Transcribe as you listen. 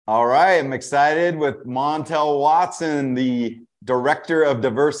All right, I'm excited with Montell Watson, the Director of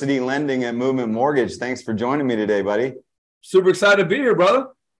Diversity Lending at Movement Mortgage. Thanks for joining me today, buddy. Super excited to be here, brother.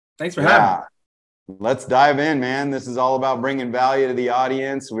 Thanks for having me. Let's dive in, man. This is all about bringing value to the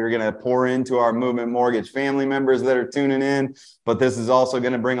audience. We're going to pour into our Movement Mortgage family members that are tuning in, but this is also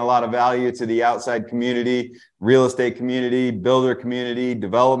going to bring a lot of value to the outside community, real estate community, builder community,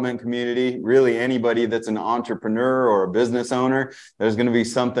 development community, really anybody that's an entrepreneur or a business owner. There's going to be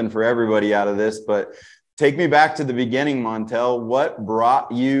something for everybody out of this, but take me back to the beginning, Montell. What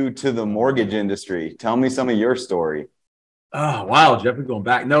brought you to the mortgage industry? Tell me some of your story. Oh, wow, Jeff, we're going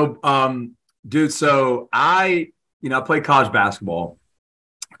back. Dude, so I played college basketball,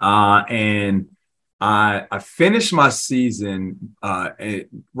 and I finished my season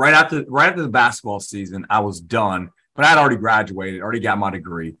right after the basketball season. I was done, but I had already graduated, already got my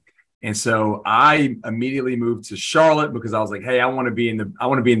degree, and so I immediately moved to Charlotte because I was like, hey, I want to be in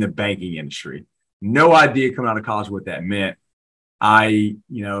the banking industry. No idea coming out of college what that meant. I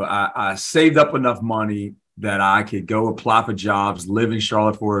saved up enough money that I could go apply for jobs, live in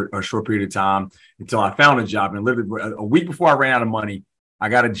Charlotte for a short period of time until I found a job. And literally a week before I ran out of money, I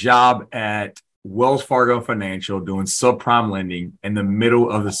got a job at Wells Fargo Financial doing subprime lending in the middle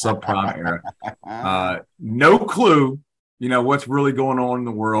of the subprime era. No clue, what's really going on in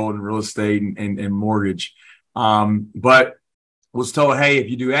the world in real estate and mortgage. But was told, hey, if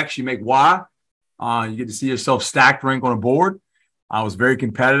you do X, you make Y. You get to see yourself stacked rank on a board. I was very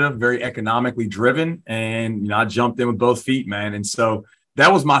competitive, very economically driven, and I jumped in with both feet, man. And so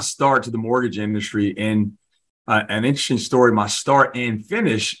that was my start to the mortgage industry. And an interesting story: my start and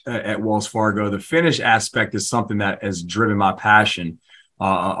finish at Wells Fargo. The finish aspect is something that has driven my passion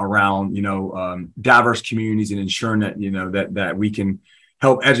around diverse communities and ensuring that that we can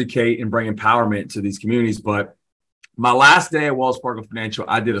help educate and bring empowerment to these communities. But my last day at Wells Fargo Financial,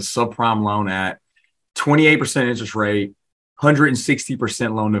 I did a subprime loan at 28% interest rate.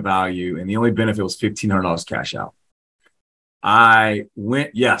 160% loan to value, and the only benefit was $1,500 cash out. I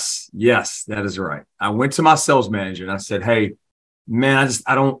went, yes, that is right. I went to my sales manager and I said, hey, man,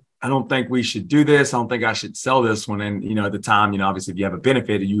 I don't think we should do this. I don't think I should sell this one. And, at the time, obviously if you have a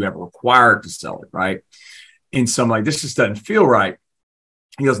benefit, you have required to sell it, right? And so I'm like, this just doesn't feel right.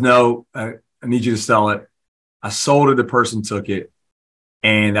 He goes, no, I need you to sell it. I sold it. The person took it.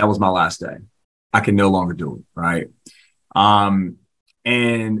 And that was my last day. I can no longer do it, right?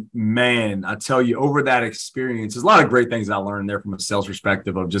 And man, I tell you, over that experience, there's a lot of great things I learned there from a sales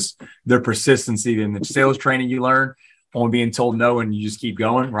perspective of just their persistency and the sales training you learn on being told no, and you just keep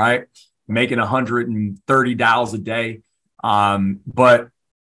going, right? Making 130 dials a day. But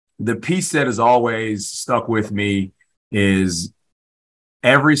the piece that has always stuck with me is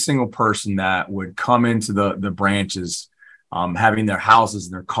every single person that would come into the branches, having their houses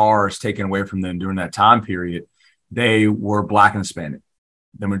and their cars taken away from them during that time period. They were Black and Hispanic.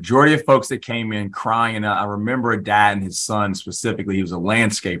 The majority of folks that came in crying, and I remember a dad and his son specifically, he was a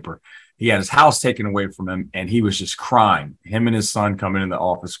landscaper. He had his house taken away from him, and he was just crying. Him and his son coming in the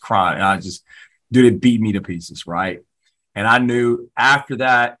office crying. And it beat me to pieces, right? And I knew after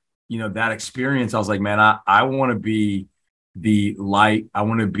that, that experience, I was like, man, I want to be the light. I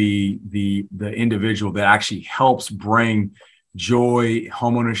want to be the individual that actually helps bring joy,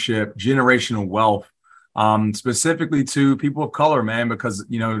 homeownership, generational wealth, specifically to people of color, man, because,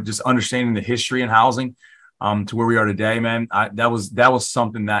 just understanding the history in housing, to where we are today, man, that was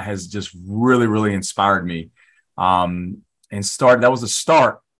something that has just really, really inspired me. That was the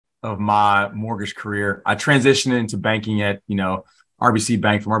start of my mortgage career. I transitioned into banking at, RBC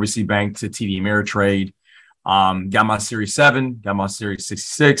Bank, from RBC Bank to TD Ameritrade, got my Series 7, got my Series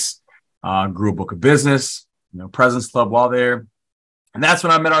 66, grew a book of business, President's Club while there. And that's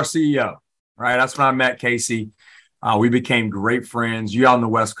when I met our CEO. Right. That's when I met Casey. We became great friends. You out on the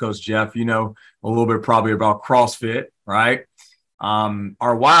West Coast, Jeff, a little bit probably about CrossFit, right?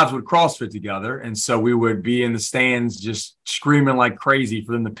 Our wives would CrossFit together. And so we would be in the stands just screaming like crazy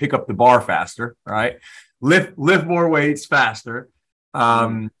for them to pick up the bar faster, right? Lift more weights faster.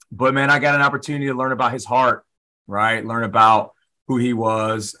 But man, I got an opportunity to learn about his heart, right? Learn about who he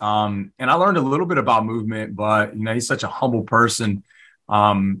was. And I learned a little bit about movement, but, he's such a humble person.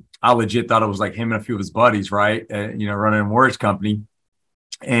 I legit thought it was like him and a few of his buddies, right? Running a mortgage company.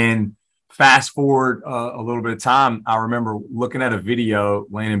 And fast forward a little bit of time, I remember looking at a video,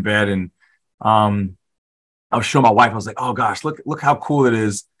 laying in bed, and I was showing my wife. I was like, "Oh gosh, look how cool it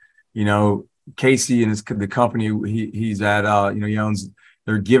is!" Casey and the company he's at, he owns.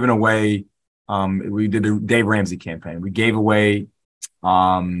 They're giving away. We did a Dave Ramsey campaign. We gave away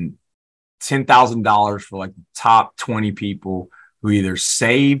 $10,000 for like the top 20 people who either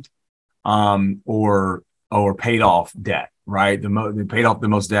saved or paid off debt, right? They paid off the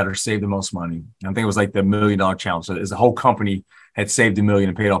most debt or saved the most money. I think it was like the $1 million challenge. So as the whole company had saved $1 million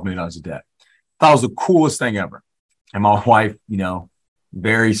and paid off $1 million of debt. Thought it was the coolest thing ever. And my wife,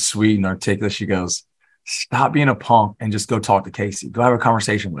 very sweet and articulate, she goes, "Stop being a punk and just go talk to Casey. Go have a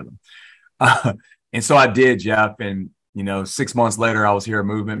conversation with him." And so I did, Jeff. And 6 months later, I was here at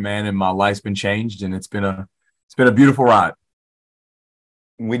Movement, man, and my life's been changed, and it's been a beautiful ride.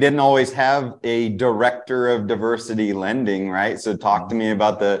 We didn't always have a director of diversity lending, right? So talk to me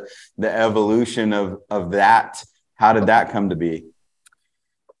about the evolution of that. How did that come to be?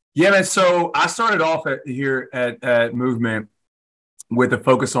 Yeah, man. So I started off here at Movement with a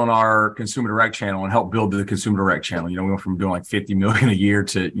focus on our consumer direct channel and help build the consumer direct channel. We went from doing like 50 million a year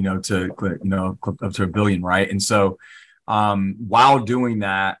to up to $1 billion, right? And so while doing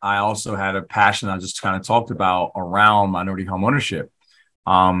that, I also had a passion I just kind of talked about around minority home ownership.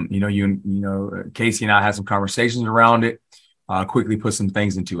 Casey and I had some conversations around it, quickly put some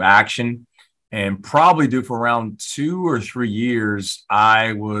things into action, and probably for around 2 or 3 years,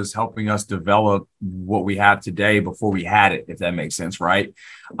 I was helping us develop what we have today before we had it, if that makes sense, right?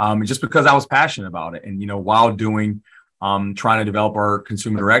 Just because I was passionate about it, and while doing, trying to develop our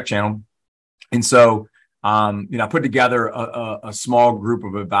consumer direct channel, and so I put together a small group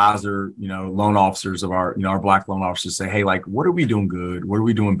of advisor, loan officers of our Black loan officers, say, hey, like, what are we doing good? What are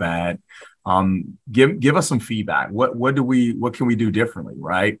we doing bad? Give us some feedback. What can we do differently,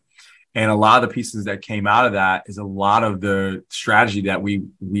 right? And a lot of the pieces that came out of that is a lot of the strategy that we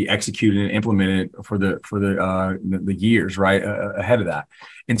executed and implemented for the years right ahead of that.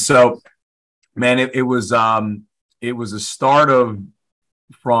 And so, man, it was a start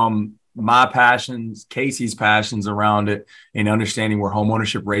from my passions, Casey's passions around it, and understanding where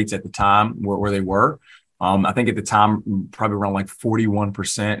homeownership rates at the time where they were. I think at the time, probably around like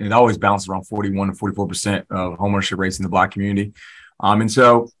 41%. And it always bounced around 41 to 44% of homeownership rates in the Black community. And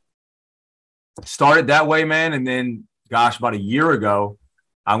so started that way, man. And then, gosh, about a year ago,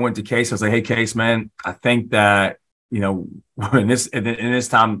 I went to Case. I was like, hey, Case, man, I think that, in this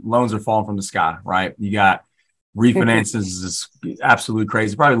time, loans are falling from the sky, right? You got refinances is absolutely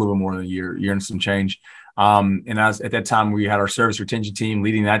crazy, probably a little bit more than a year and some change. And at that time, we had our service retention team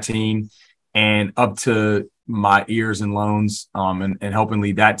leading that team, and up to my ears in loans, and helping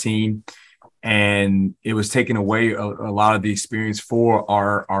lead that team. And it was taking away a lot of the experience for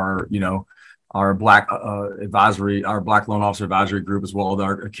our Black advisory, our Black loan officer advisory group, as well as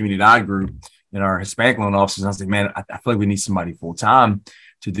our community eye group and our Hispanic loan officers. And I was like, man, I feel like we need somebody full time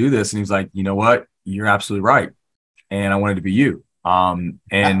to do this. And he was like, you know what? You're absolutely right. And I wanted to be you. And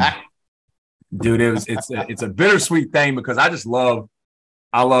dude, it's a bittersweet thing, because I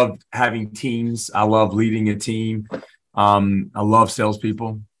love having teams. I love leading a team. I love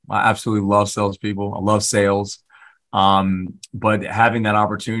salespeople. I absolutely love salespeople. I love sales. But having that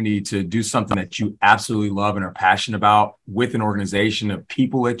opportunity to do something that you absolutely love and are passionate about with an organization of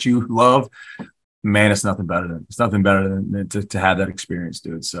people that you love, man, it's nothing better than to have that experience,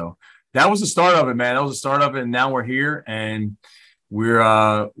 dude. So that was the start of it, man. That was the start of it. And now we're here, and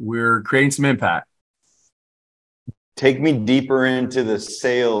we're creating some impact. Take me deeper into the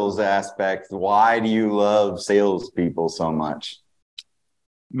sales aspect. Why do you love salespeople so much?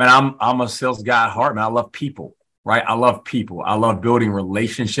 Man, I'm a sales guy at heart, man. I love people, right? I love people. I love building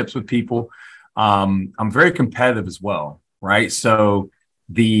relationships with people. I'm very competitive as well, right? So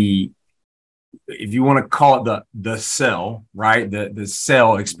if you want to call it the sell, right? The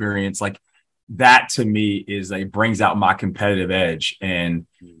sell experience, like that to me is brings out my competitive edge, and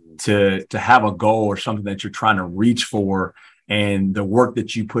to have a goal or something that you're trying to reach for, and the work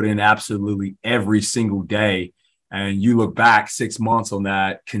that you put in absolutely every single day. And you look back 6 months on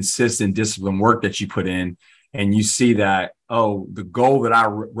that consistent discipline work that you put in, and you see that, oh, the goal that I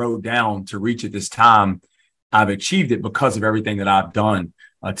wrote down to reach at this time, I've achieved it because of everything that I've done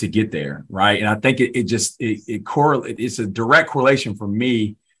to get there. Right. And I think it correlates. It's a direct correlation for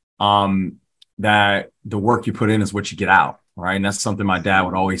me, that the work you put in is what you get out. Right. And that's something my dad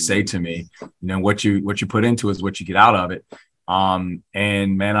would always say to me, what you put into is what you get out of it.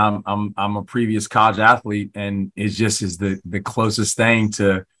 And man, I'm a previous college athlete, and it just is the closest thing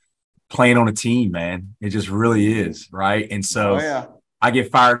to playing on a team, man. It just really is. Right. And so I get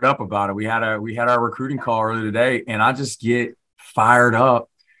fired up about it. We had our recruiting call earlier today, and I just get fired up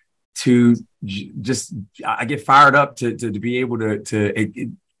to be able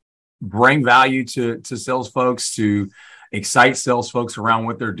to bring value to sales folks, to excite sales folks around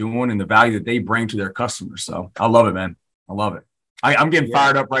what they're doing and the value that they bring to their customers. So I love it, man. I love it. I'm getting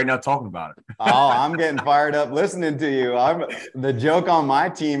fired up right now talking about it. Oh, I'm getting fired up listening to you. The joke on my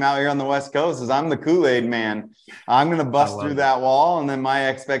team out here on the West Coast is I'm the Kool-Aid man. I'm going to bust through that wall, and then my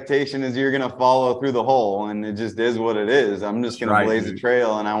expectation is you're going to follow through the hole, and it just is what it is. I'm just going to blaze a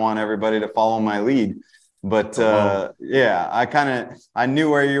trail, and I want everybody to follow my lead. But yeah, I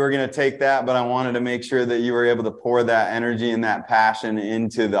knew where you were going to take that, but I wanted to make sure that you were able to pour that energy and that passion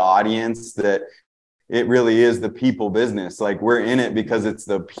into the audience, that it really is the people business. Like, we're in it because it's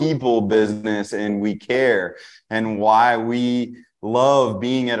the people business and we care. And why we love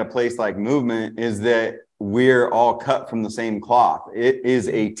being at a place like Movement is that we're all cut from the same cloth. It is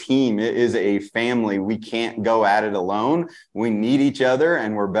a team. It is a family. We can't go at it alone. We need each other,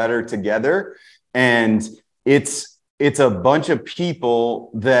 and we're better together. And it's a bunch of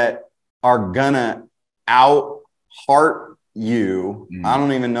people that are gonna out heart you. I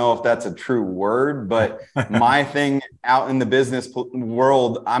don't even know if that's a true word, but my thing out in the business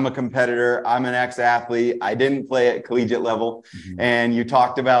world, I'm a competitor. I'm an ex-athlete. I didn't play at collegiate level. And you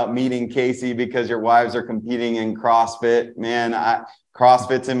talked about meeting Casey because your wives are competing in CrossFit. Man,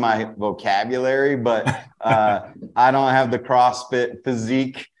 CrossFit's in my vocabulary, but I don't have the CrossFit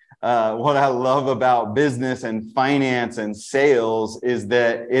physique. What I love about business and finance and sales is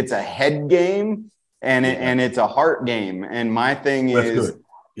that it's a head game and it's a heart game. And my thing is,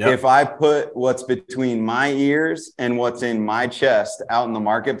 if I put what's between my ears and what's in my chest out in the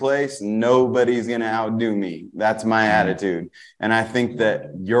marketplace, nobody's going to outdo me. That's my attitude. And I think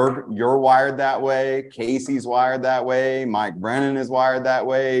that you're wired that way. Casey's wired that way. Mike Brennan is wired that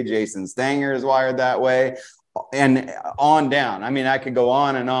way. Jason Stanger is wired that way. And on down. I mean, I could go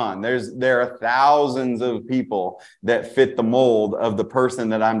on and on. There are thousands of people that fit the mold of the person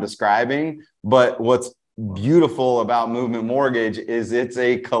that I'm describing. But what's beautiful about Movement Mortgage is it's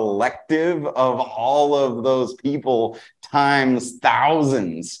a collective of all of those people times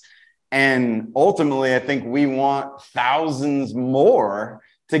thousands. And ultimately, I think we want thousands more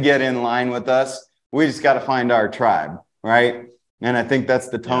to get in line with us. We just got to find our tribe, right? And I think that's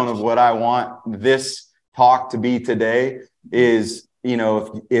the tone of what I want this talk to be today is, you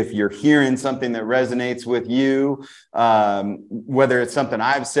know, if you're hearing something that resonates with you, whether it's something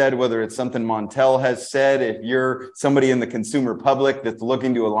I've said, whether it's something Montell has said, if you're somebody in the consumer public that's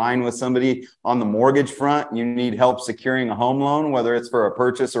looking to align with somebody on the mortgage front, you need help securing a home loan, whether it's for a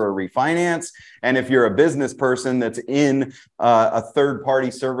purchase or a refinance. And if you're a business person that's in a third-party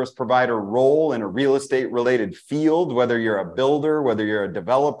service provider role in a real estate related field, whether you're a builder, whether you're a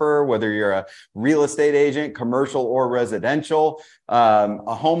developer, whether you're a real estate agent, commercial or residential, a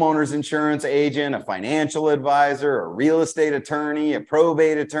homeowner's insurance agent, a financial advisor, a real estate attorney, a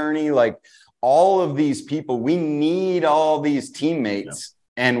probate attorney, like all of these people, we need all these teammates.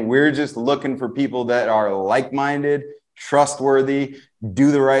 And we're just looking for people that are like-minded, trustworthy,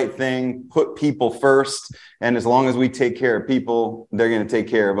 do the right thing, put people first. And as long as we take care of people, they're going to take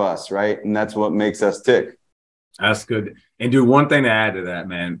care of us, right? And that's what makes us tick. That's good. And dude, one thing to add to that,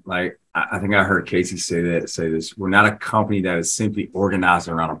 man, like I think I heard Casey say this. We're not a company that is simply organized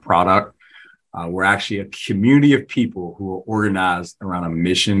around a product. We're actually a community of people who are organized around a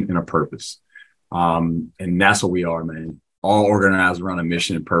mission and a purpose. And that's what we are, man. All organized around a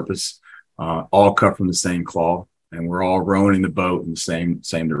mission and purpose, all cut from the same cloth. And we're all rowing in the boat in the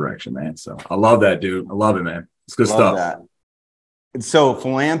same direction, man. So I love that, dude. I love it, man. It's good stuff. That. So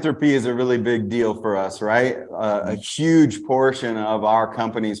philanthropy is a really big deal for us, right? A huge portion of our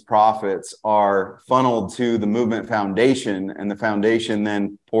company's profits are funneled to the Movement Foundation, and the foundation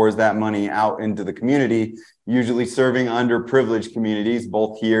then pours that money out into the community, usually serving underprivileged communities,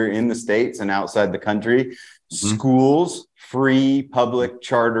 both here in the States and outside the country. Schools, free public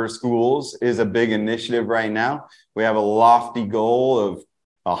charter schools is a big initiative right now. We have a lofty goal of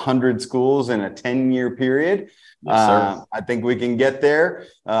 100 schools in a 10-year period. Yes, I think we can get there.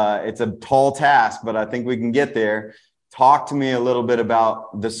 It's a tall task, but I think we can get there. Talk to me a little bit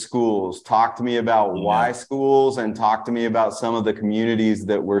about the schools. Talk to me about why schools, and talk to me about some of the communities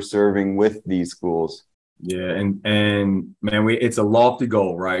that we're serving with these schools. Yeah. And man, it's a lofty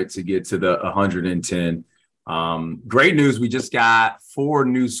goal, right? To get to the 110. Great news. We just got 4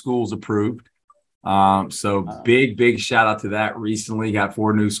 new schools approved. So big shout out to that. Recently got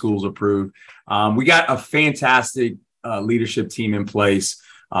 4 new schools approved. We got a fantastic leadership team in place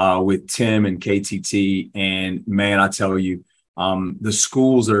with Tim and KTT. And man, I tell you, the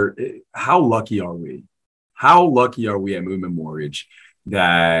schools how lucky are we? How lucky are we at Movement Mortgage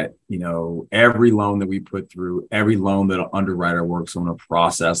that, you know, every loan that we put through, every loan that an underwriter works on, a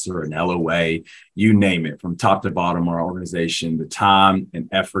processor, an LOA, you name it, from top to bottom, our organization, the time and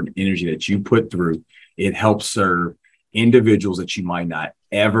effort and energy that you put through, it helps serve individuals that you might not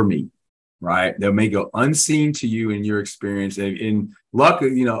ever meet, right? They'll may go unseen to you in your experience. And luck,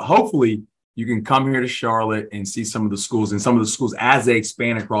 hopefully you can come here to Charlotte and see some of the schools, and some of the schools as they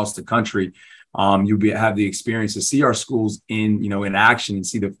expand across the country. You'll have the experience to see our schools in action, and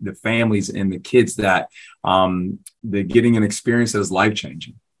see the families and the kids that they're getting an experience that is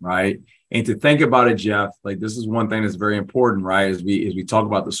life-changing, right? And to think about it, Jeff, like this is one thing that's very important, right? As we talk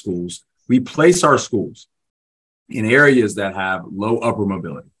about the schools, we place our schools in areas that have low upper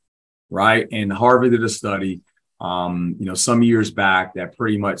mobility, right? And Harvard did a study, some years back that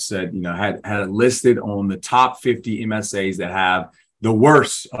pretty much said, had listed on the top 50 MSAs that have the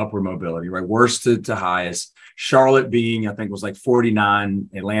worst upper mobility, right? Worst to highest. Charlotte being, I think, was like 49,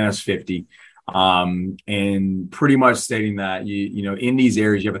 Atlanta's 50. And pretty much stating that in these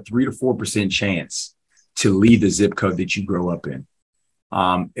areas, you have a 3 to 4% chance to leave the zip code that you grow up in.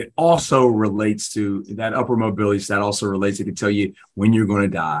 It also relates to that upper mobility. That also relates. It can tell you when you're going to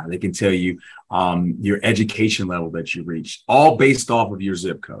die. They can tell you your education level that you reach, all based off of your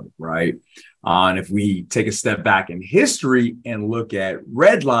zip code, right? And if we take a step back in history and look at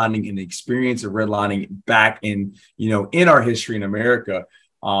redlining and the experience of redlining back in our history in America,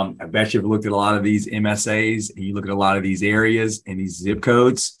 I bet you've looked at a lot of these MSAs and you look at a lot of these areas and these zip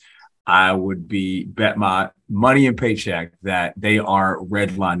codes. I would bet my money and paycheck that they are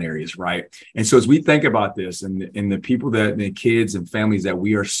red line areas, right? And so as we think about this and the people the kids and families that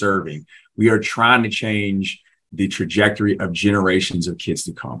we are serving, we are trying to change the trajectory of generations of kids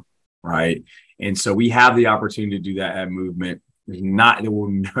to come, right? And so we have the opportunity to do that at Movement. There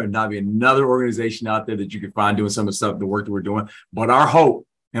will not be another organization out there that you can find doing some of the work that we're doing. But our hope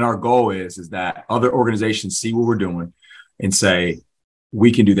and our goal is that other organizations see what we're doing and say,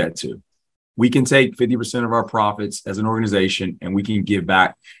 we can do that too. We can take 50% of our profits as an organization and we can give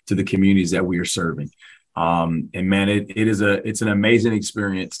back to the communities that we are serving. And man, it's an amazing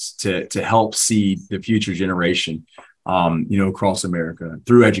experience to help seed the future generation, across America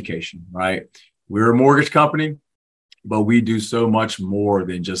through education, right? We're a mortgage company, but we do so much more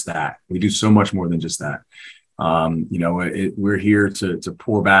than just that. We're here to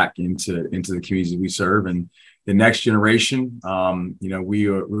pour back into the communities that we serve, and the next generation. We're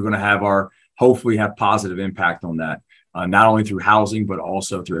going to hopefully have positive impact on that, not only through housing but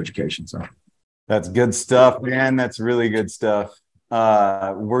also through education. So that's good stuff, man. That's really good stuff.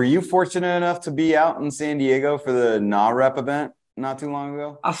 Were you fortunate enough to be out in San Diego for the NAREP event not too long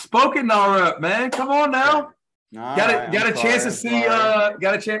ago? I spoke at NAREP, man. Come on now. Got a chance to see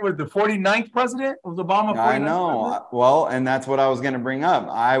got a chance with the 49th president. Was Obama 49th? I know. President? Well, and that's what I was going to bring up.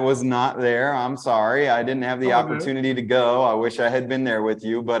 I was not there. I'm sorry. I didn't have the opportunity to go. I wish I had been there with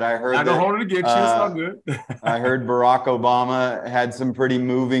you, but I heard I don't hold it against you. It's all good. I heard Barack Obama had some pretty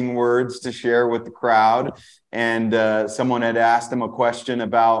moving words to share with the crowd, and someone had asked him a question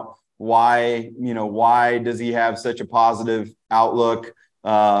about why does he have such a positive outlook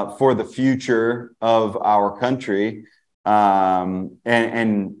for the future of our country,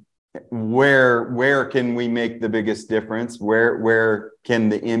 and where can we make the biggest difference? Where can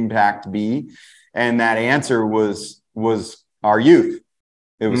the impact be? And that answer was our youth.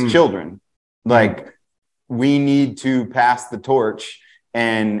 It was children. Like, we need to pass the torch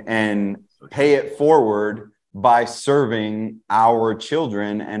and pay it forward by serving our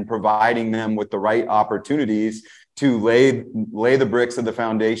children and providing them with the right opportunities to lay the bricks of the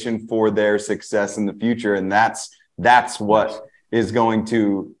foundation for their success in the future. And that's what is going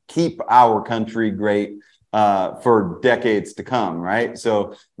to keep our country great for decades to come, right?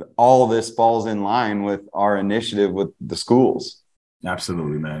 So all this falls in line with our initiative with the schools.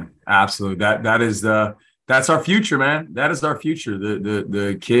 Absolutely, man. Absolutely. That's our future, man. That is our future.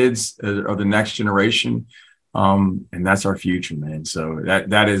 The kids are the next generation. And that's our future, man. So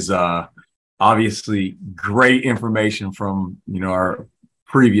that is obviously great information from our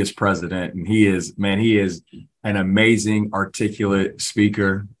previous president, and he is an amazing, articulate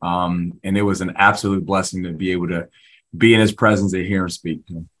speaker, and it was an absolute blessing to be able to be in his presence and hear him speak.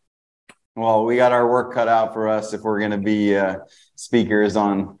 Well, we got our work cut out for us if we're going to be speakers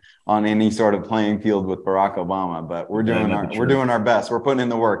on any sort of playing field with Barack Obama, but we're doing our best. We're putting in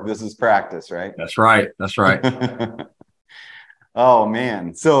the work. This is practice, right? That's right. Oh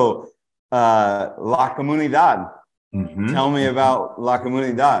man. So La Comunidad. Tell me about La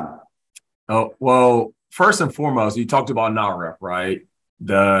Comunidad. Oh, well, first and foremost, you talked about NAREP, right?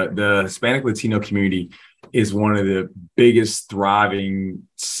 The Hispanic Latino community is one of the biggest thriving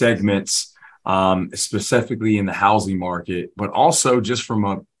segments, specifically in the housing market, but also just from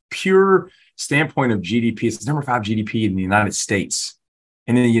a pure standpoint of GDP. It's number 5 GDP in the United States,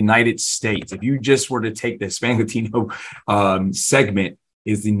 in the United States. If you just were to take the Hispanic Latino segment,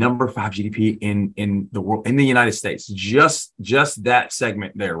 is the number 5 GDP in the world, in the United States. Just that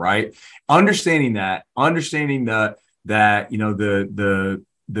segment there, right? Understanding that you know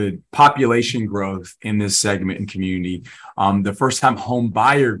the population growth in this segment and community, the first time home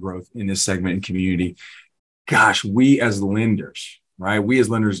buyer growth in this segment and community. Gosh, we as lenders, right?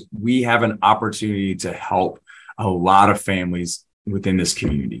 We have an opportunity to help a lot of families within this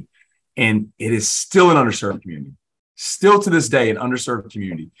community. And it is still an underserved community, still to this day, an underserved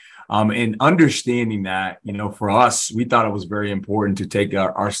community. And understanding that, you know, for us, we thought it was very important to take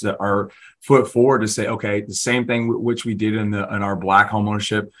our foot forward to say, okay, the same thing which we did in our Black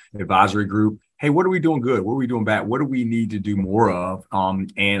homeownership advisory group. Hey, what are we doing good? What are we doing bad? What do we need to do more of?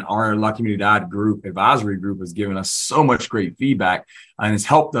 And our La Comunidad group, advisory group, has given us so much great feedback and has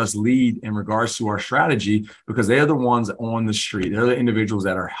helped us lead in regards to our strategy, because they are the ones on the street. They're the individuals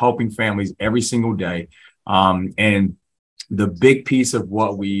that are helping families every single day. And the big piece of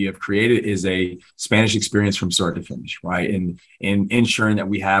what we have created is a Spanish experience from start to finish, right? And ensuring that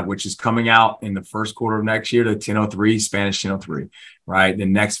we have, which is coming out in the first quarter of next year, to 1003, Spanish 1003, right? The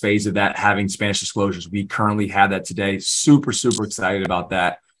next phase of that, having Spanish disclosures. We currently have that today. Super, super excited about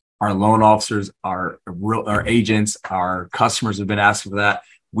that. Our loan officers, our agents, our customers have been asking for that.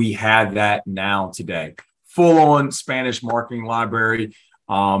 We have that now today. Full on Spanish marketing library.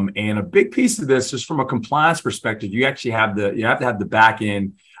 And a big piece of this, just from a compliance perspective, you actually have you have to have the back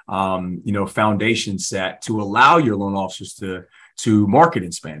end, foundation set to allow your loan officers to market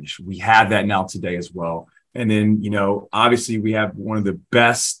in Spanish. We have that now today as well. And then, obviously we have one of the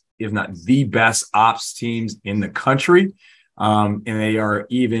best, if not the best ops teams in the country. And they are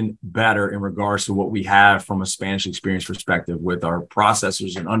even better in regards to what we have from a Spanish experience perspective with our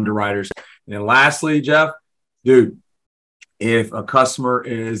processors and underwriters. And then lastly, Jeff, dude, if a customer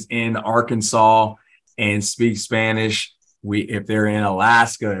is in Arkansas and speaks Spanish, if they're in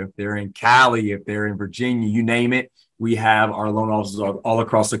Alaska, if they're in Cali, if they're in Virginia, you name it, we have our loan officers all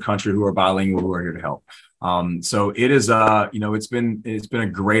across the country who are bilingual, who are here to help. So it is, it's been a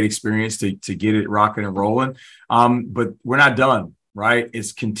great experience to get it rocking and rolling. But we're not done, right?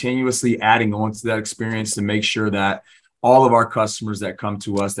 It's continuously adding on to that experience to make sure that all of our customers that come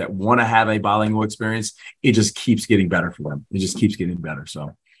to us that want to have a bilingual experience, it just keeps getting better for them. It just keeps getting better.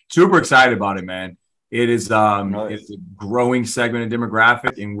 So super excited about it, man. It is It's a growing segment and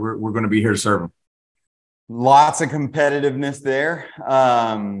demographic, and we're going to be here to serve them. Lots of competitiveness there.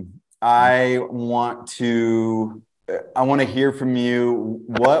 I want to hear from you.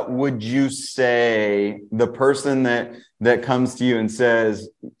 What would you say the person that comes to you and says,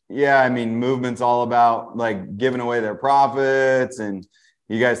 yeah, I mean, movement's all about like giving away their profits, and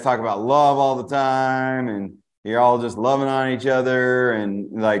you guys talk about love all the time, and you're all just loving on each other,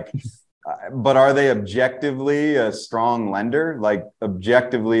 and like, but are they objectively a strong lender? Like,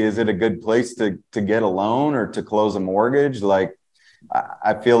 objectively, is it a good place to get a loan or to close a mortgage? Like,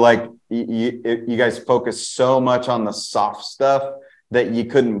 I feel like you guys focus so much on the soft stuff that you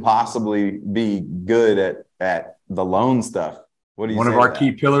couldn't possibly be good at the loan stuff. What do you say? One of our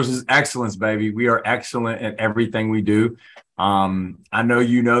key pillars is excellence, baby. We are excellent at everything we do. I know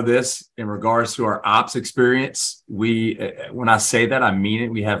you know this in regards to our ops experience. When I say that, I mean it.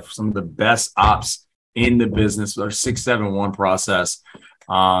 We have some of the best ops in the business with our 671 process,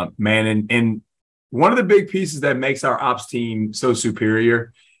 man. And one of the big pieces that makes our ops team so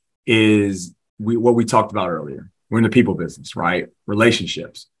superior is what we talked about earlier. We're in the people business, right?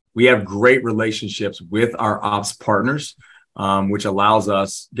 Relationships. We have great relationships with our ops partners, which allows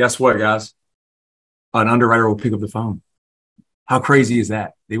us, guess what, guys? An underwriter will pick up the phone. How crazy is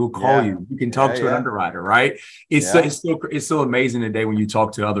that? They will call you. You can talk to an underwriter, right? It's still amazing today when you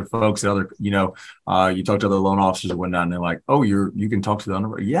talk to other folks, you talk to other loan officers and whatnot, and they're like, oh, you can talk to the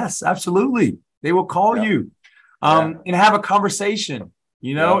underwriter. Yes, absolutely. They will call you and have a conversation,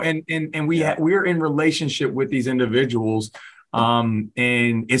 and we're in relationship with these individuals. And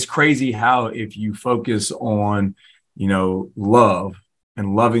it's crazy how if you focus on, love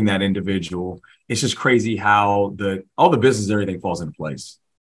and loving that individual, it's just crazy how all the business, everything falls into place.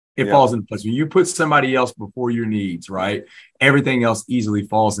 It falls into place. When you put somebody else before your needs, right? Everything else easily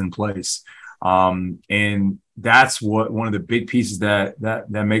falls in place. And that's one of the big pieces that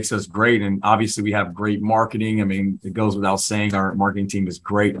makes us great. And obviously we have great marketing. I mean, it goes without saying, our marketing team is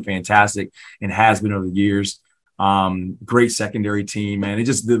great and fantastic and has been over the years. Great secondary team, man. It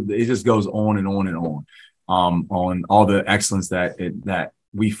just goes on and on and on all the excellence that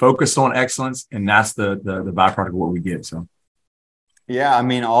we focus on excellence. And that's the byproduct of what we get. So. Yeah, I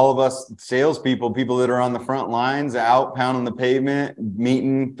mean, all of us salespeople, people that are on the front lines, out pounding the pavement,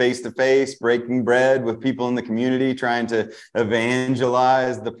 meeting face to face, breaking bread with people in the community, trying to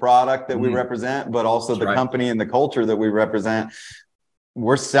evangelize the product that we represent, but also the company and the culture that we represent.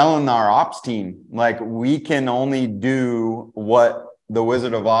 We're selling our ops team. Like, we can only do what the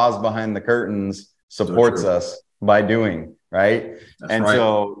Wizard of Oz behind the curtains supports us by doing. Right.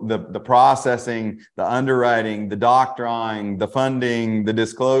 So the processing, the underwriting, the doc drawing, the funding, the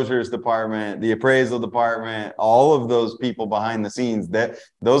disclosures department, the appraisal department, all of those people behind the scenes,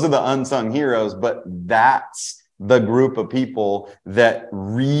 those are the unsung heroes, but that's the group of people that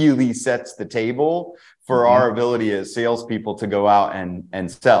really sets the table for our ability as salespeople to go out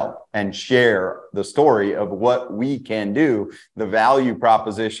and sell and share the story of what we can do, the value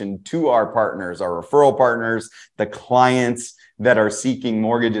proposition to our partners, our referral partners, the clients that are seeking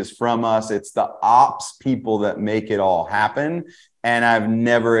mortgages from us. It's the ops people that make it all happen. And I've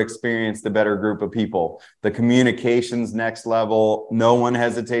never experienced a better group of people. The communications next level. No one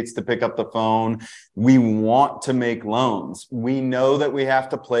hesitates to pick up the phone. We want to make loans. We know that we have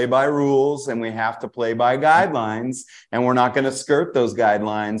to play by rules and we have to play by guidelines, and we're not going to skirt those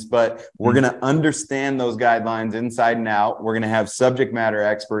guidelines, but we're going to understand those guidelines inside and out. We're going to have subject matter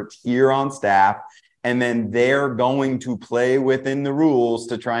experts here on staff, and then they're going to play within the rules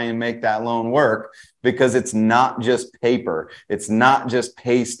to try and make that loan work. Because it's not just paper. It's not just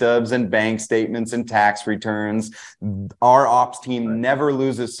pay stubs and bank statements and tax returns. Our ops team never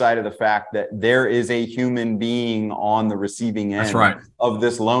loses sight of the fact that there is a human being on the receiving end of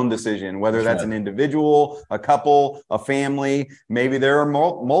this loan decision, whether that's an individual, a couple, a family. Maybe there are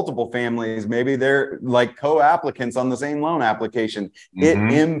multiple families. Maybe they're like co-applicants on the same loan application. It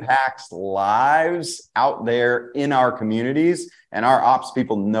impacts lives out there in our communities, and our ops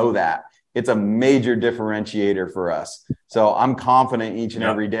people know that. It's a major differentiator for us. So I'm confident each and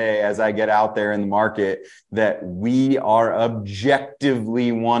every day as I get out there in the market that we are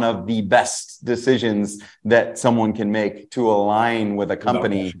objectively one of the best decisions that someone can make to align with a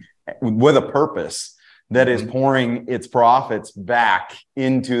company with a purpose that is pouring its profits back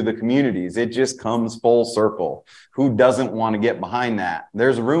into the communities. It just comes full circle. Who doesn't want to get behind that?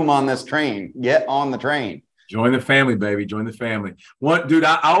 There's room on this train. Get on the train. Join the family, baby. Join the family. Dude,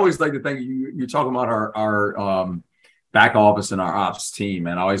 I always like to think you're talking about our back office and our ops team.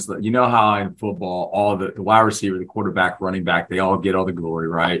 And I always, you know how in football, all the wide receiver, the quarterback, running back, they all get all the glory,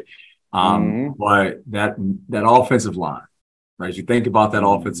 right? But that offensive line, right? As you think about that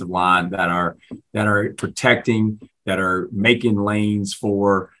offensive line that are protecting, that are making lanes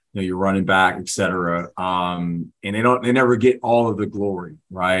for your running back, et cetera. And they never get all of the glory,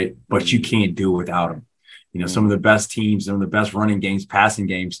 right? But you can't do it without them. Some of the best teams, some of the best running games, passing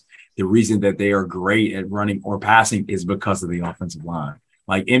games, the reason that they are great at running or passing is because of the offensive line.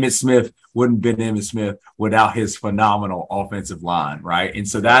 Like Emmitt Smith wouldn't have been Emmitt Smith without his phenomenal offensive line, right? And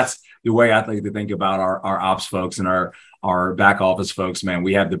so that's the way I like to think about our ops folks and our back office folks, man.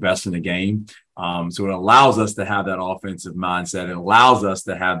 We have the best in the game. So it allows us to have that offensive mindset. It allows us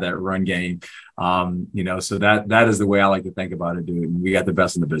to have that run game. So that is the way I like to think about it, dude. We got the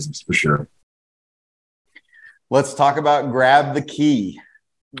best in the business for sure. Let's talk about Grab the Key.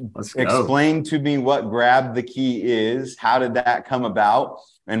 Let's go. Explain to me what Grab the Key is. How did that come about?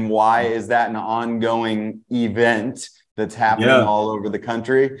 And why is that an ongoing event that's happening all over the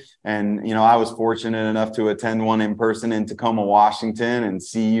country? And, I was fortunate enough to attend one in person in Tacoma, Washington, and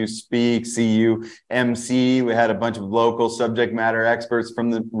see you speak, see you MC. We had a bunch of local subject matter experts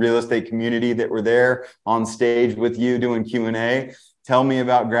from the real estate community that were there on stage with you doing Q&A. Tell me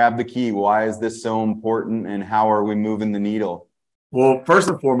about Grab the Key. Why is this so important, and how are we moving the needle? Well, first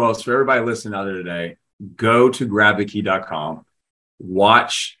and foremost, for everybody listening out there today, go to grabthekey.com.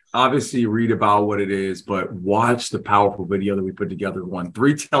 Watch, obviously read about what it is, but watch the powerful video that we put together. Won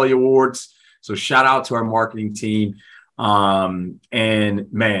 3 Telly Awards. So shout out to our marketing team. And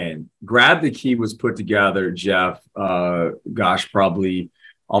man, Grab the Key was put together, Jeff, probably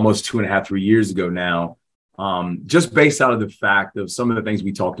almost 2.5, 3 years ago now. Just based out of the fact of some of the things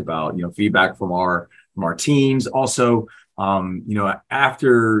we talked about, feedback from our teams. Also,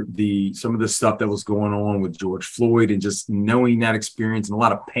 after some of the stuff that was going on with George Floyd, and just knowing that experience and a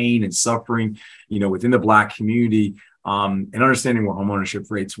lot of pain and suffering, within the Black community, and understanding what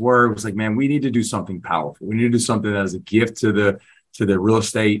homeownership rates were, it was like, man, we need to do something powerful. We need to do something as a gift to the real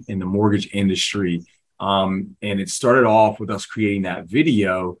estate and the mortgage industry. And it started off with us creating that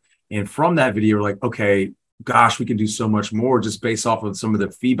video. And from that video, we're like, okay, gosh, we can do so much more just based off of some of the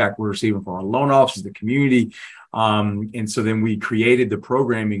feedback we're receiving from our loan officers, the community. And so then we created the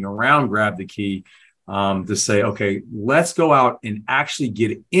programming around Grab the Key. to say, okay, let's go out and actually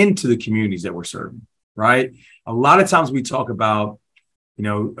get into the communities that we're serving, right? A lot of times we talk about,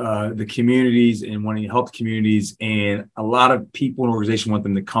 the communities and wanting to help the communities, and a lot of people and organizations want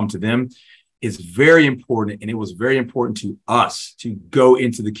them to come to them. It's very important, and it was very important to us to go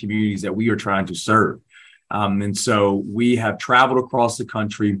into the communities that we are trying to serve. And so we have traveled across the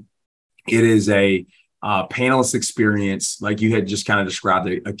country. It is a panelist experience, like you had just kind of described,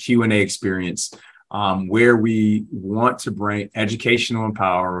 a Q&A experience, where we want to bring educational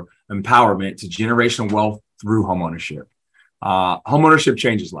empowerment to generational wealth through homeownership. Homeownership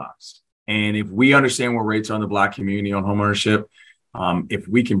changes lives. And if we understand what rates are in the Black community on homeownership, if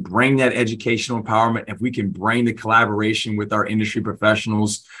we can bring that educational empowerment, if we can bring the collaboration with our industry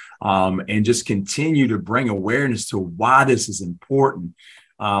professionals, and just continue to bring awareness to why this is important,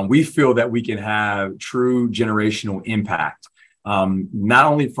 we feel that we can have true generational impact. Not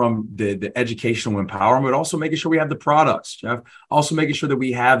only from the educational empowerment, but also making sure we have the products, Jeff, also making sure that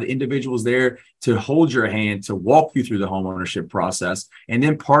we have the individuals there to hold your hand, to walk you through the homeownership process, and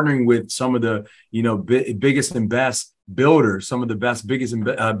then partnering with some of the, biggest and best builders, some of the biggest and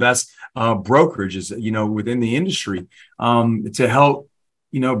best brokerages, within the industry, to help,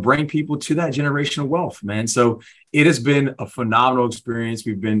 bring people to that generational wealth, man. So it has been a phenomenal experience.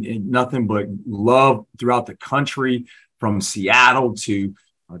 We've been in nothing but love throughout the country, from Seattle to,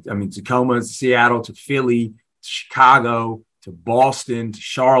 Tacoma, Seattle to Philly, to Chicago, to Boston, to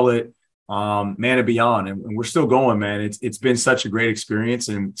Charlotte, and beyond. And we're still going, man. It's been such a great experience,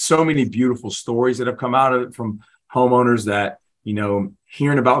 and so many beautiful stories that have come out of it from homeowners that,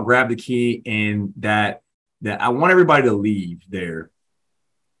 hearing about Grab the Key, and that I want everybody to leave there.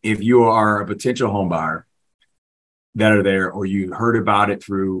 If you are a potential home buyer that are there, or you heard about it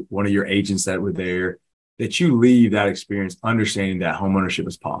through one of your agents that were there, that you leave that experience understanding that homeownership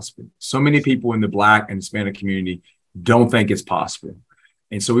is possible. So many people in the Black and Hispanic community don't think it's possible.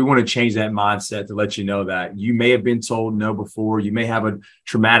 And so we want to change that mindset to let you know that you may have been told no before. You may have a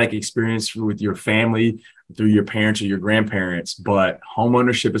traumatic experience with your family, through your parents or your grandparents, but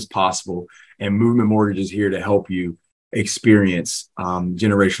homeownership is possible. And Movement Mortgage is here to help you experience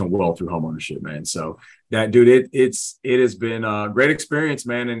generational wealth through homeownership, man. So that, dude, it has been a great experience,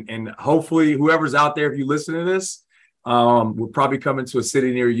 man. And hopefully whoever's out there, if you listen to this, we're probably coming to a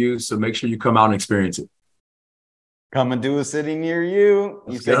city near you. So make sure you come out and experience it. Coming to a city near you.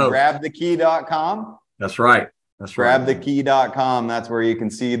 You said grabthekey.com. That's right. That's right. Grabthekey.com. That's where you can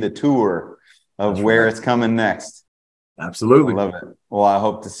see the tour of where it's coming next. Absolutely. I love it. Well, I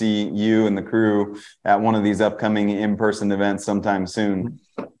hope to see you and the crew at one of these upcoming in-person events sometime soon.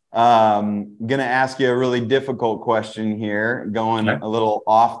 Going to ask you a really difficult question here, going a little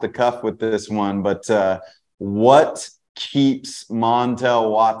off the cuff with this one, but what keeps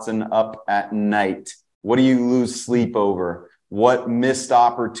Montell Watson up at night? What do you lose sleep over? What missed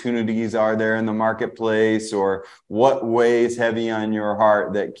opportunities are there in the marketplace, or what weighs heavy on your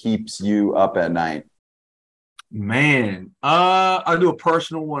heart that keeps you up at night? Man, I'll do a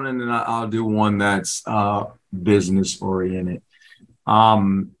personal one, and then I'll do one that's business oriented.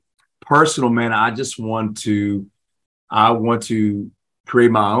 Personal, man, I want to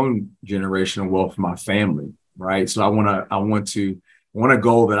create my own generational wealth for my family, right? So a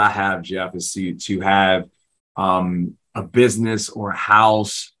goal that I have, Jeff, is to have a business or a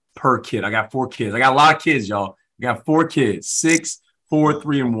house per kid. I got 4 kids. I got a lot of kids, y'all. I got 4 kids, 6, 4,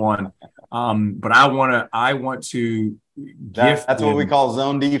 3, and 1. But I want to gift. That's what we call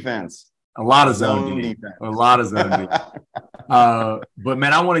zone defense. A lot of zone defense. A lot of zone defense. But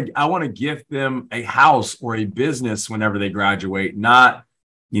man, I want to gift them a house or a business whenever they graduate, not,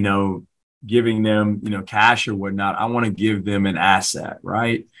 giving them, cash or whatnot. I want to give them an asset.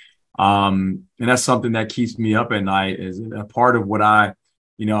 Right. And that's something that keeps me up at night, is a part of what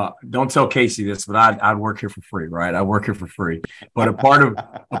don't tell Casey this, but I'd work here for free, right? I work here for free. But a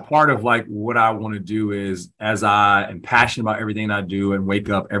part of like what I want to do is, as I am passionate about everything I do and wake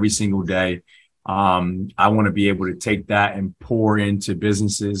up every single day, I want to be able to take that and pour into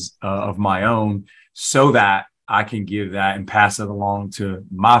businesses of my own, so that I can give that and pass it along to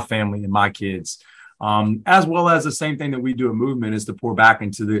my family and my kids. As well as the same thing that we do at Movement is to pour back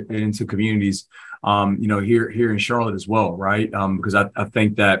into communities, here in Charlotte as well, right? Because I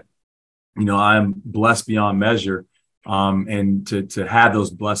think that, I'm blessed beyond measure, and to have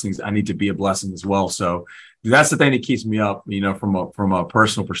those blessings, I need to be a blessing as well. So that's the thing that keeps me up, from a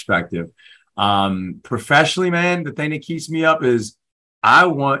personal perspective. Professionally, man, the thing that keeps me up is I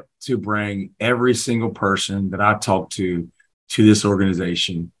want to bring every single person that I talk to this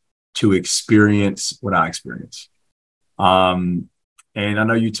organization to experience what I experience. And I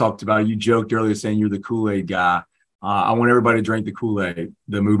know you joked earlier saying you're the Kool-Aid guy. I want everybody to drink the Kool-Aid,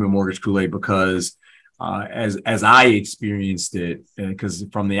 the Movement Mortgage Kool-Aid, because as I experienced it, because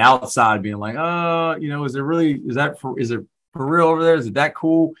from the outside being like, is it for real over there? Is it that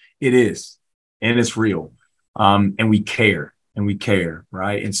cool? It is, and it's real. And we care,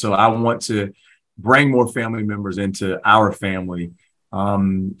 right? And so I want to bring more family members into our family,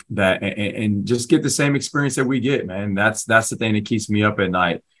 and just get the same experience that we get, man. That's the thing that keeps me up at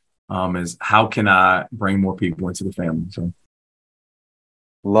night. Is how can I bring more people into the family? So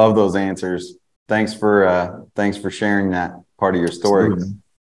love those answers. Thanks for sharing that part of your story.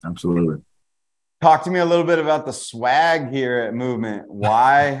 Absolutely. Talk to me a little bit about the swag here at Movement.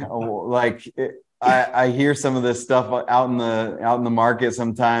 Why? I hear some of this stuff out in the market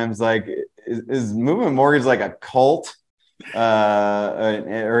sometimes. Like, is Movement Mortgage like a cult,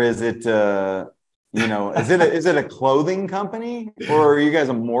 or is it is it a clothing company, or are you guys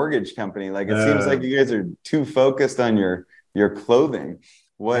a mortgage company? Like, it seems like you guys are too focused on your clothing.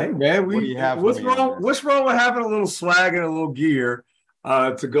 What, hey man, what do you have? What's wrong with having a little swag and a little gear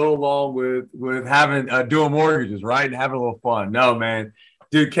to go along with having doing mortgages, right? And having a little fun. No, man.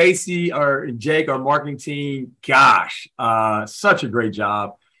 Dude, Casey or Jake, our marketing team, gosh, such a great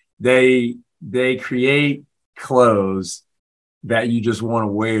job. They create clothes that you just want to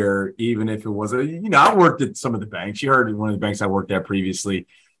wear, even if it was I worked at some of the banks. You heard at one of the banks I worked at previously.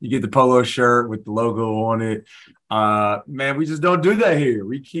 You get the polo shirt with the logo on it. Man, we just don't do that here.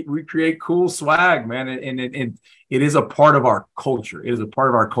 We create cool swag, man, and it is a part of our culture. It is a part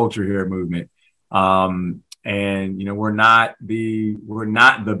of our culture here at Movement. And we're not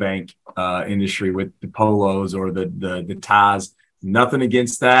the bank industry with the polos or the ties. Nothing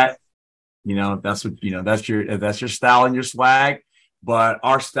against that. That's your style and your swag. But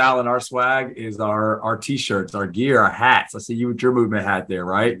our style and our swag is our t-shirts, our gear, our hats. I see you with your Movement hat there,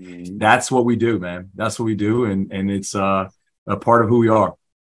 right? Mm-hmm. That's what we do, man. That's what we do, and it's a part of who we are.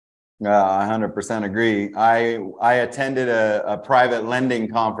 I 100% agree. I attended a private lending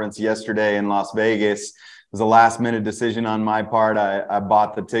conference yesterday in Las Vegas. It was a last-minute decision on my part. I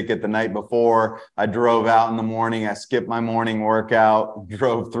bought the ticket the night before. I drove out in the morning. I skipped my morning workout,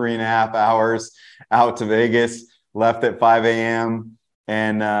 drove 3.5 hours out to Vegas, left at 5 a.m.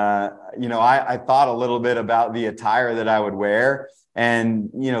 And, I thought a little bit about the attire that I would wear.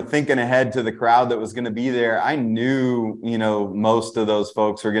 And, thinking ahead to the crowd that was going to be there, I knew, most of those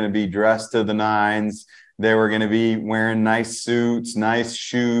folks were going to be dressed to the nines. They were going to be wearing nice suits, nice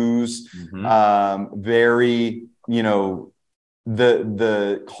shoes, very, the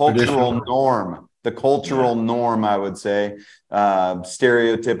cultural norm, I would say,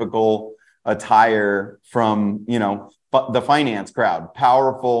 stereotypical attire from, the finance crowd,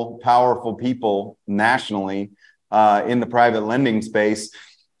 powerful people nationally in the private lending space.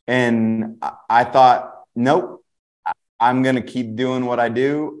 And I thought, nope, I'm going to keep doing what I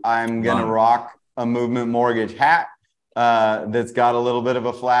do. I'm going to rock a Movement Mortgage hat that's got a little bit of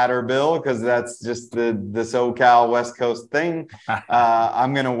a flatter bill, because that's just the SoCal West Coast thing.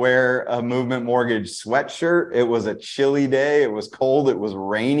 I'm going to wear a Movement Mortgage sweatshirt. It was a chilly day. It was cold. It was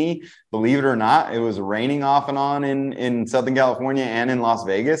rainy. Believe it or not, it was raining off and on in Southern California and in Las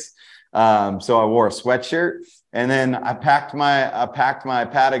Vegas. So I wore a sweatshirt, and then I packed my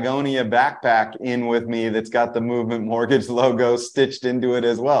Patagonia backpack in with me that's got the Movement Mortgage logo stitched into it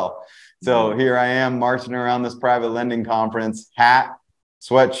as well. So here I am marching around this private lending conference, hat,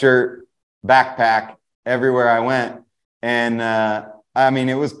 sweatshirt, backpack, everywhere I went. And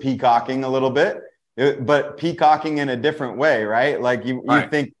it was peacocking a little bit, but peacocking in a different way, right? Like you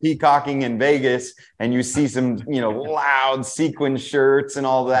think peacocking in Vegas and you see some, loud sequin shirts and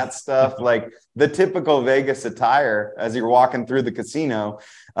all that stuff, like the typical Vegas attire as you're walking through the casino.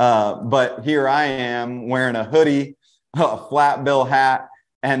 But here I am wearing a hoodie, a flat bill hat,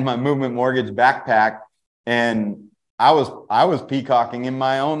 and my Movement Mortgage backpack, and I was peacocking in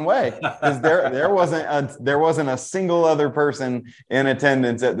my own way, because there wasn't a single other person in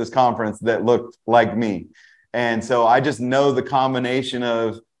attendance at this conference that looked like me. And so I just know the combination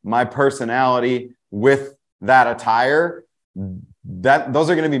of my personality with that attire, that those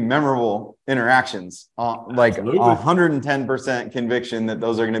are going to be memorable interactions. Like 110% conviction that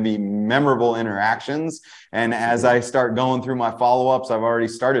those are going to be memorable interactions. And as I start going through my follow-ups, I've already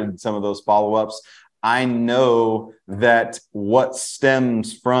started some of those follow-ups. I know that what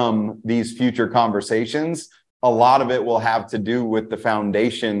stems from these future conversations, a lot of it will have to do with the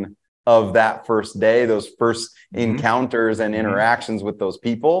foundation of that first day, those first encounters and interactions with those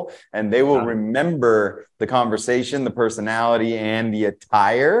people. And they will remember the conversation, the personality, and the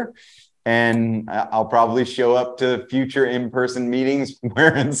attire. And I'll probably show up to future in-person meetings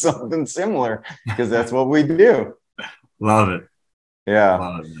wearing something similar because that's what we do. Love it. Yeah.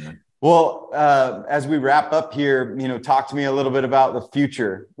 Love it, man. Well, as we wrap up here, talk to me a little bit about the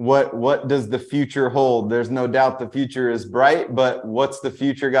future. What does the future hold? There's no doubt the future is bright, but what's the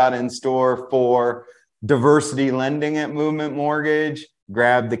future got in store for diversity lending at Movement Mortgage?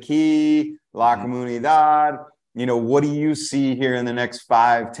 Grab the Key, La Comunidad. What do you see here in the next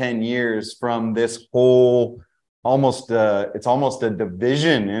 5-10 years from this whole it's almost a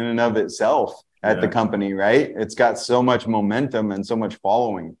division in and of itself at the company, right? It's got so much momentum and so much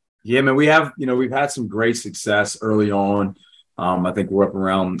following. Yeah, man, we've had some great success early on. I think we're up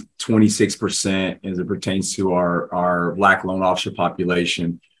around 26% as it pertains to our Black loan officer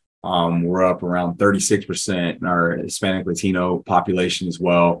population. We're up around 36% in our Hispanic Latino population as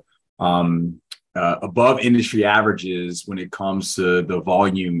well. Above industry averages when it comes to the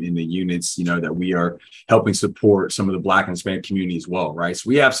volume in the units, that we are helping support some of the Black and Hispanic community as well, right? So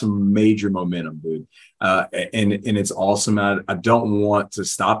we have some major momentum, dude. And it's awesome. I don't want to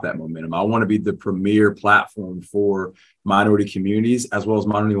stop that momentum. I want to be the premier platform for minority communities as well as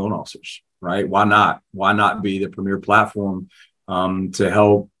minority loan officers, right? Why not? Why not be the premier platform to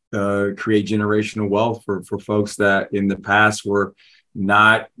help create generational wealth for folks that in the past were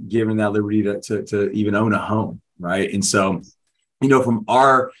not given that liberty to even own a home, right? And so, from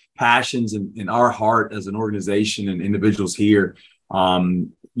our passions and our heart as an organization and individuals here,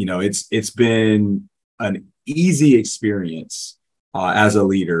 it's been an easy experience as a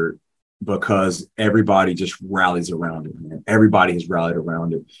leader because everybody just rallies around it, man. Everybody has rallied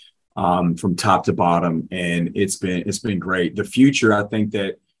around it from top to bottom, and it's been great. The future, I think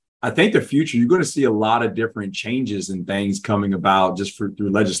the future, you're going to see a lot of different changes and things coming about just through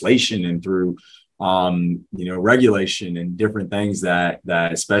legislation and through, regulation and different things that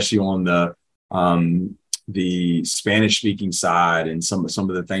especially on the Spanish speaking side and some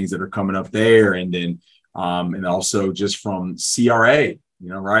of the things that are coming up there. And then, and also just from CRA,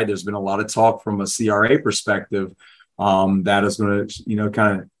 right. There's been a lot of talk from a CRA perspective that is going to,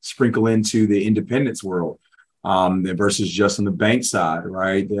 kind of sprinkle into the independence world. Versus just on the bank side,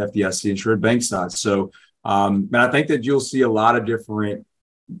 right? The FDIC insured bank side. So, and I think that you'll see a lot of different,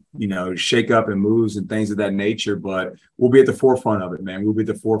 shake up and moves and things of that nature, but we'll be at the forefront of it, man. We'll be at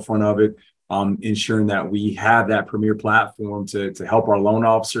the forefront of it, ensuring that we have that premier platform to help our loan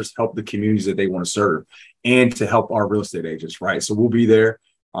officers, help the communities that they want to serve, and to help our real estate agents, right? So we'll be there,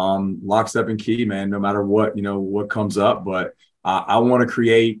 lock, step, and key, man, no matter what, what comes up. But I want to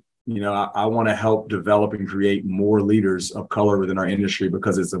create, I want to help develop and create more leaders of color within our industry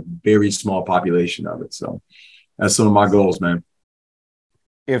because it's a very small population of it. So that's some of my goals, man.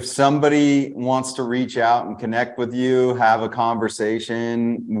 If somebody wants to reach out and connect with you, have a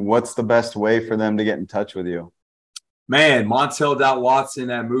conversation, what's the best way for them to get in touch with you? Man,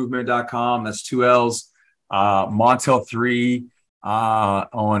 Montell.Watson@movement.com. That's 2 L's. Montell3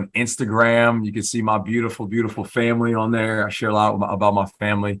 on Instagram. You can see my beautiful, beautiful family on there. I share a lot about my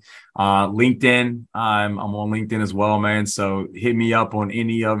family. LinkedIn. I'm on LinkedIn as well, man. So hit me up on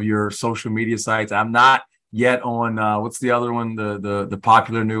any of your social media sites. I'm not yet on what's the other one, the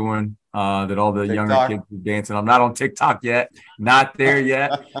popular new one that all the TikTok. Younger kids are dancing. I'm not on TikTok yet, not there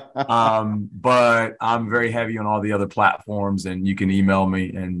yet. But I'm very heavy on all the other platforms, and you can email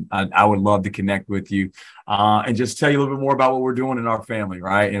me, and I would love to connect with you and just tell you a little bit more about what we're doing in our family,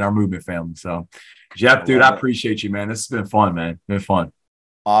 right? In our movement family. So Jeff, dude, I appreciate you, man. This has been fun, man. It's been fun.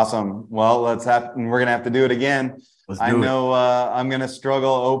 Awesome. Well, we're going to have to do it again. I know I'm going to struggle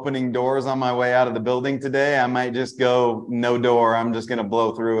opening doors on my way out of the building today. I might just go no door. I'm just going to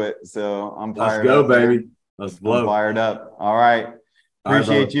blow through it. So I'm fired up. Let's go, baby. Let's blow. I'm fired up. All right.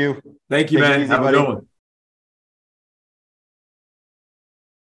 Appreciate you. Thank you, man. Have a good one.